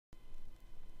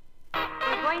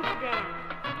going to dance.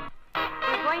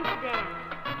 We're going to dance.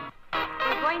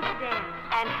 We're going to dance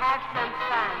and have some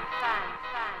fun, fun,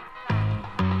 fun, fun.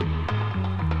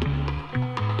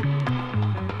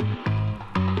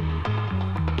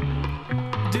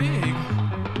 Dig.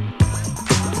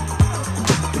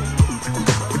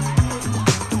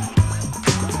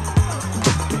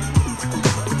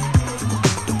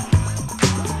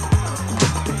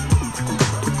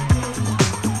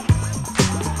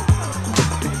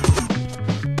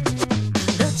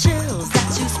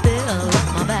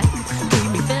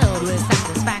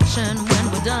 When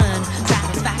we're done,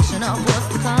 satisfaction of what's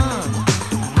to come.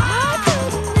 I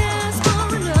couldn't ask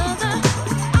for another.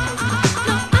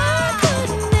 No, I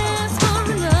couldn't ask for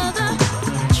another.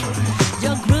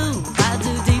 Your groove, I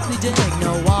do deeply dig.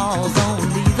 No walls,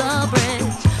 only the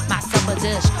bridge. My supper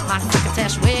dish, my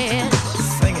succotash wish.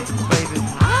 Sing it, baby.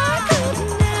 I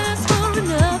couldn't ask for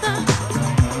another.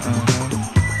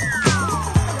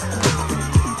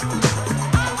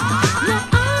 No,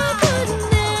 I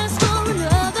couldn't ask for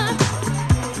another.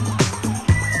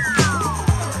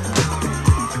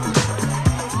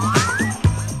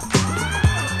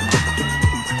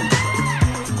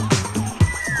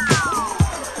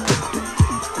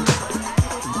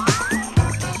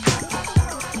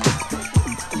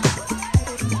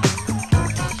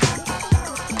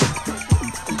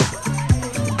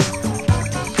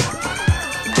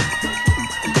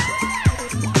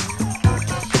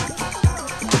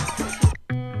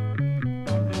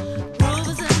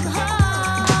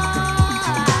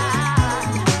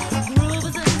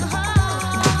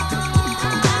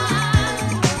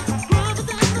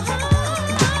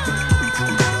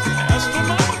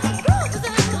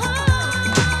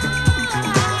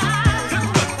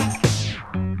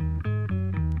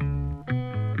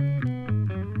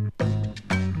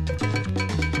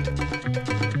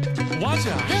 Watch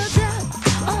out. The depth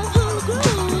of who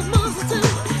groove moves us to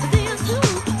the end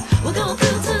hoop. We're going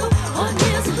through to what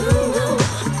is who.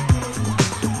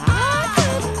 I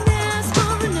couldn't ask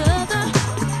for another.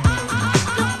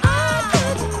 No, I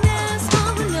couldn't ask for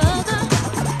another.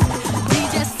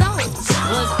 DJ Soul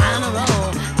was on a roll.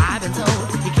 I've been told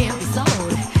he can't be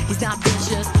sold. He's not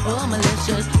vicious or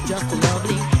malicious, just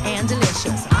lovely and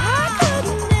delicious. I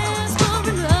couldn't ask for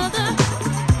another.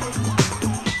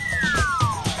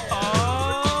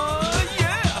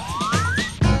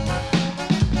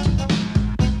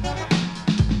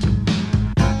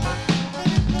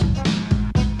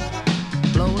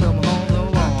 Blow them on the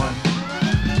lawn.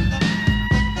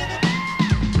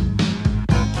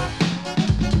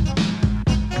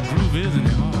 Groove is in the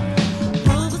heart.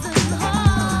 Groove is in the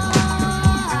heart.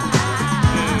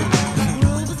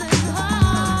 Groove is in the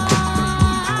heart.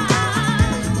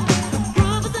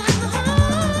 Groove is in the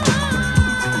heart.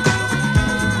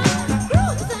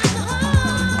 Groove is in the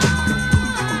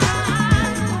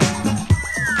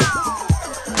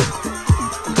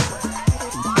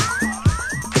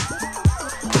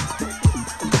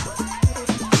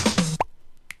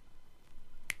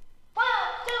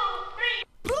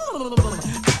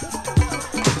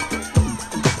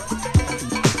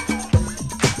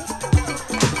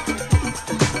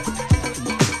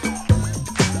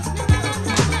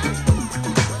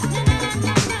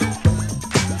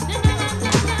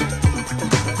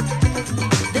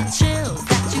The chills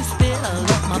that you spill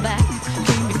up my back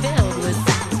keep me filled with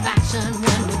satisfaction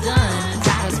when we're done.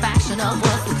 Satisfaction of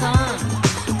what's to come.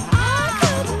 I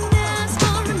couldn't ask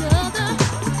for another.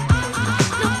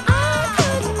 No, I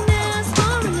couldn't ask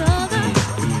for another.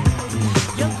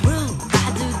 Your groove, I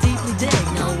do deeply dig.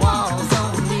 No walls,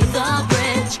 only the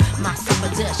bridge. My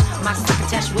supper dish, my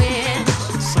succotash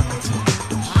wish.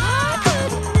 I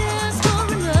couldn't ask for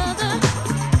another.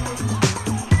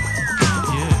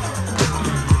 Yeah.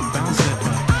 Bounce that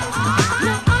butt.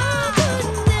 No, I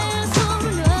couldn't ask for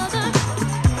another.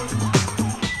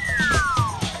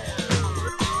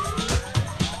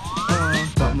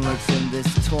 Something lurks in this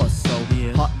torso.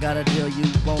 Yeah. Heart got a deal you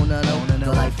wanna know.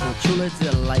 Delightful, truly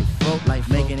delightful.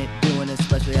 Making it, doing it,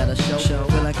 especially at a show.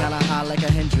 Feeling kinda high like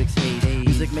a Hendrix haze.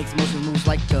 Music makes motion moves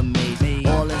like a maze.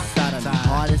 All inside of me,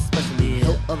 heart especially.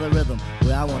 Hilt of the rhythm,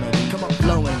 where I wanna be. Come on,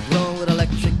 glowing with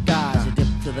electric eyes. You dip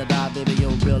to the dive, baby,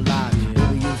 you'll realize.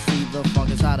 Baby, you'll see the funk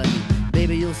inside of me.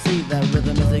 Baby, you'll see that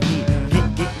rhythm is the key.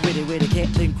 Get witty, can't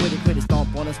think quitty.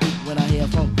 Stomp on the street when I hear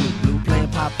funk blue playing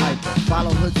pop pipe.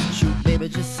 Follow hoods, shoot, baby,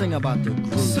 just sing about the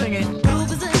groove. Sing it.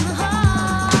 Groove is in the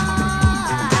heart.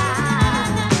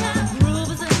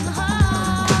 Groove is in the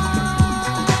heart.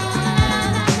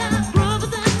 Groove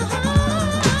is in the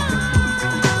heart.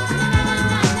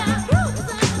 Groove is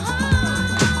in the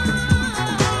heart.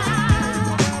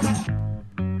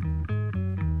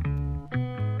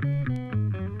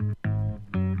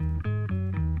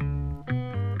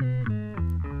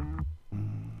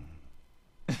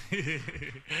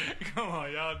 Come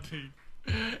on,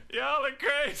 y'all are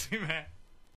crazy, man.